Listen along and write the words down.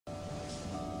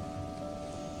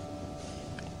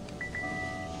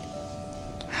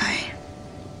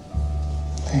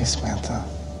Hey, Samantha.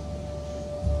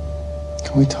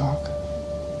 Can we talk?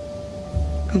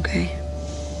 Okay.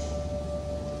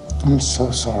 I'm so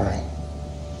sorry.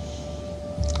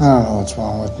 I don't know what's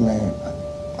wrong with me.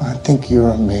 I think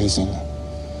you're amazing.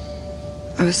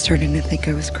 I was starting to think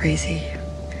I was crazy.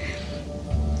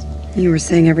 You were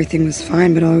saying everything was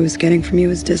fine, but all I was getting from you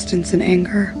was distance and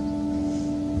anger.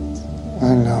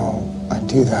 I know. I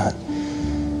do that.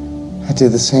 I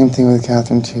did the same thing with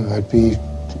Catherine, too. I'd be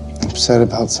upset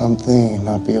about something and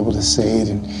not be able to say it,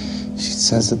 and she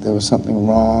says that there was something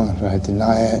wrong, but I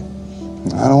deny it.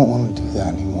 I don't want to do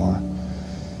that anymore.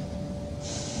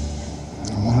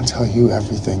 I want to tell you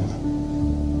everything.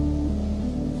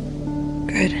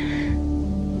 Good.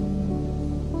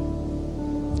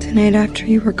 Tonight after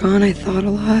you were gone, I thought a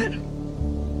lot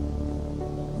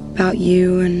about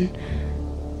you and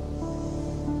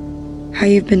how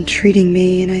you've been treating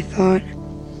me, and I thought,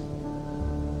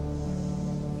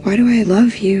 why do I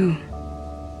love you?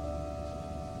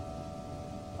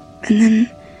 And then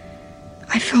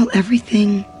I felt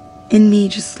everything in me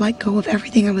just let go of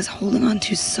everything I was holding on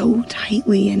to so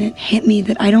tightly, and it hit me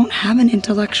that I don't have an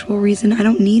intellectual reason. I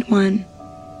don't need one.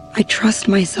 I trust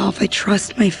myself. I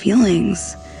trust my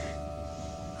feelings.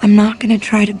 I'm not gonna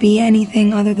try to be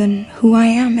anything other than who I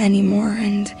am anymore,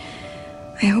 and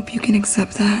I hope you can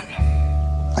accept that.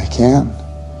 I can.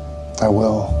 I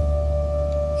will.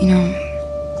 You know,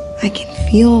 I can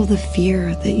feel the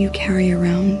fear that you carry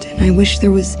around, and I wish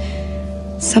there was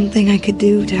something I could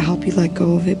do to help you let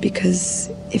go of it,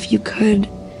 because if you could,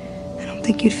 I don't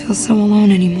think you'd feel so alone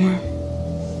anymore.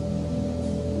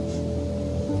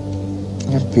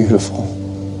 You're beautiful.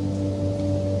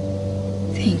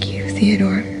 Thank you,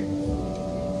 Theodore.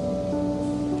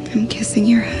 I'm kissing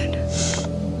your head.